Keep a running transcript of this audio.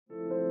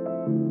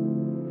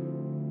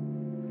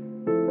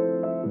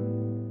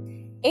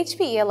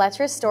HPE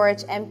Alletra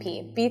Storage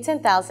MP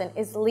B10000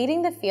 is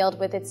leading the field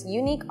with its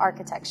unique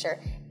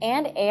architecture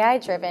and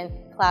AI-driven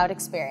cloud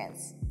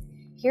experience.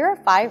 Here are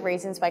 5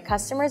 reasons why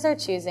customers are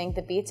choosing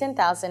the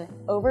B10000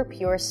 over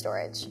Pure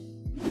Storage.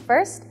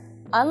 First,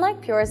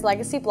 unlike Pure's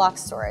legacy block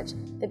storage,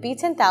 the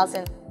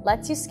B10000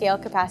 lets you scale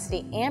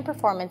capacity and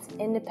performance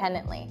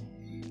independently.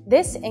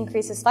 This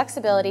increases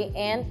flexibility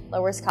and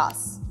lowers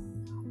costs.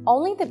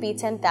 Only the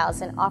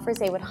B10000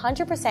 offers a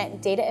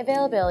 100% data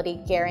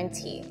availability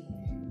guarantee.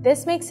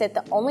 This makes it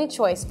the only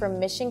choice for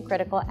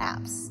mission-critical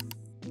apps.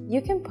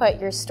 You can put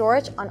your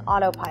storage on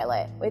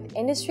autopilot with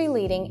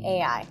industry-leading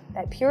AI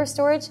that Pure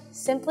Storage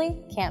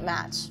simply can't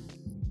match.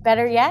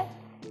 Better yet,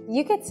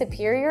 you get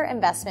superior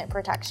investment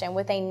protection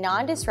with a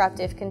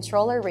non-disruptive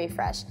controller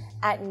refresh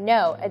at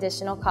no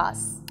additional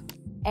costs.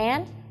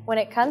 And when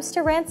it comes to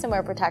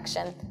ransomware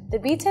protection, the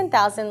B10000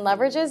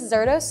 leverages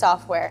Zerto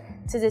software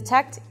to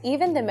detect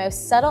even the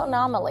most subtle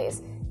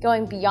anomalies,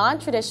 going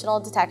beyond traditional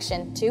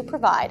detection to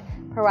provide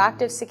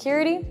proactive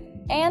security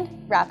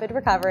and rapid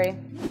recovery.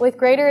 With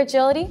greater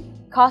agility,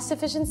 cost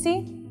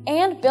efficiency,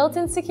 and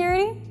built-in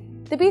security,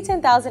 the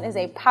B10000 is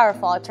a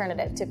powerful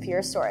alternative to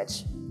Pure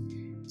Storage.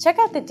 Check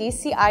out the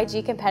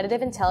DCIG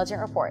Competitive Intelligence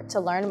Report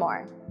to learn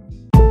more.